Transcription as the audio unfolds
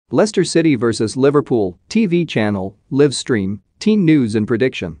Leicester City vs Liverpool, TV channel, live stream, team news and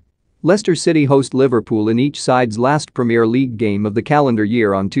prediction. Leicester City host Liverpool in each side's last Premier League game of the calendar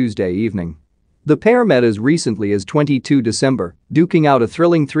year on Tuesday evening. The pair met as recently as 22 December, duking out a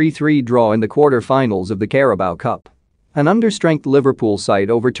thrilling 3-3 draw in the quarter-finals of the Carabao Cup. An understrength Liverpool side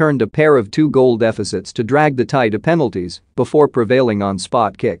overturned a pair of two-goal deficits to drag the tie to penalties before prevailing on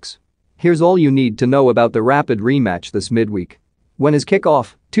spot kicks. Here's all you need to know about the rapid rematch this midweek. When is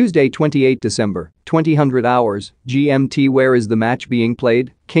kick-off? Tuesday 28 December, 2000 hours, GMT. Where is the match being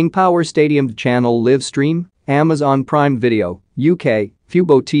played? King Power Stadium channel live stream, Amazon Prime Video, UK,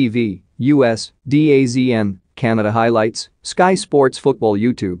 Fubo TV, US, DAZN, Canada Highlights, Sky Sports Football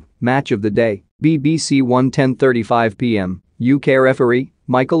YouTube, Match of the Day, BBC One 10:35 p.m, UK referee,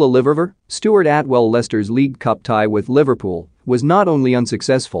 Michael Oliver. Stuart Atwell. Leicester's League Cup tie with Liverpool was not only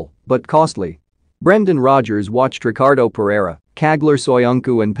unsuccessful, but costly. Brendan Rodgers watched Ricardo Pereira, Kagler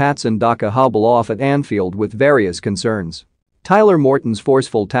Soyuncu and Patson Daka hobble off at Anfield with various concerns. Tyler Morton's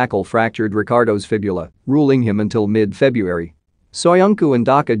forceful tackle fractured Ricardo's fibula, ruling him until mid-February. Soyuncu and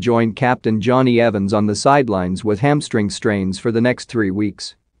Daka joined captain Johnny Evans on the sidelines with hamstring strains for the next 3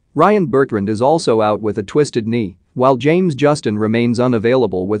 weeks. Ryan Bertrand is also out with a twisted knee, while James Justin remains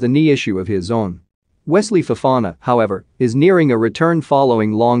unavailable with a knee issue of his own. Wesley Fofana, however, is nearing a return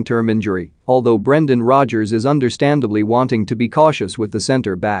following long-term injury, although Brendan Rodgers is understandably wanting to be cautious with the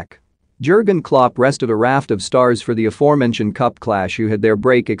centre-back. Jurgen Klopp rested a raft of stars for the aforementioned cup clash who had their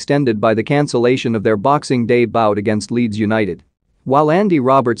break extended by the cancellation of their Boxing Day bout against Leeds United. While Andy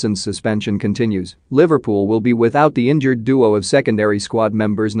Robertson's suspension continues, Liverpool will be without the injured duo of secondary squad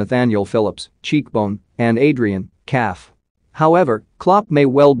members Nathaniel Phillips, cheekbone, and Adrian, calf. However, Klopp may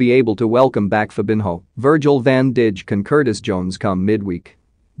well be able to welcome back Fabinho, Virgil van Dijk and Curtis Jones come midweek.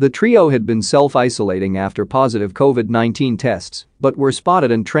 The trio had been self-isolating after positive COVID-19 tests, but were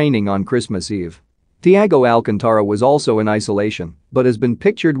spotted in training on Christmas Eve. Thiago Alcantara was also in isolation, but has been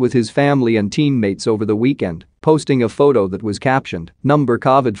pictured with his family and teammates over the weekend, posting a photo that was captioned, "Number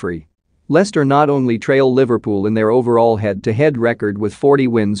COVID-free." Leicester not only trail Liverpool in their overall head-to-head record with 40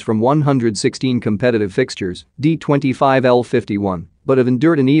 wins from 116 competitive fixtures, D25L51, but have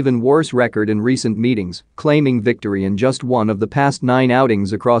endured an even worse record in recent meetings, claiming victory in just one of the past 9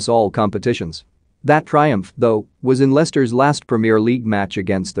 outings across all competitions. That triumph, though, was in Leicester's last Premier League match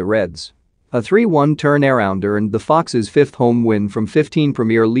against the Reds. A 3-1 turnaround earned the Foxes' 5th home win from 15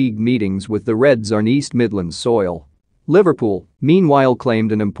 Premier League meetings with the Reds on East Midlands soil. Liverpool, meanwhile,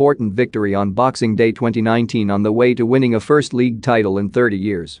 claimed an important victory on Boxing Day 2019 on the way to winning a first league title in 30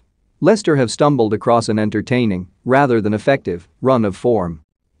 years. Leicester have stumbled across an entertaining, rather than effective, run of form.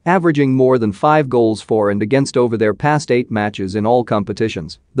 Averaging more than 5 goals for and against over their past 8 matches in all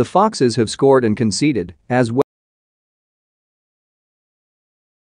competitions, the Foxes have scored and conceded as well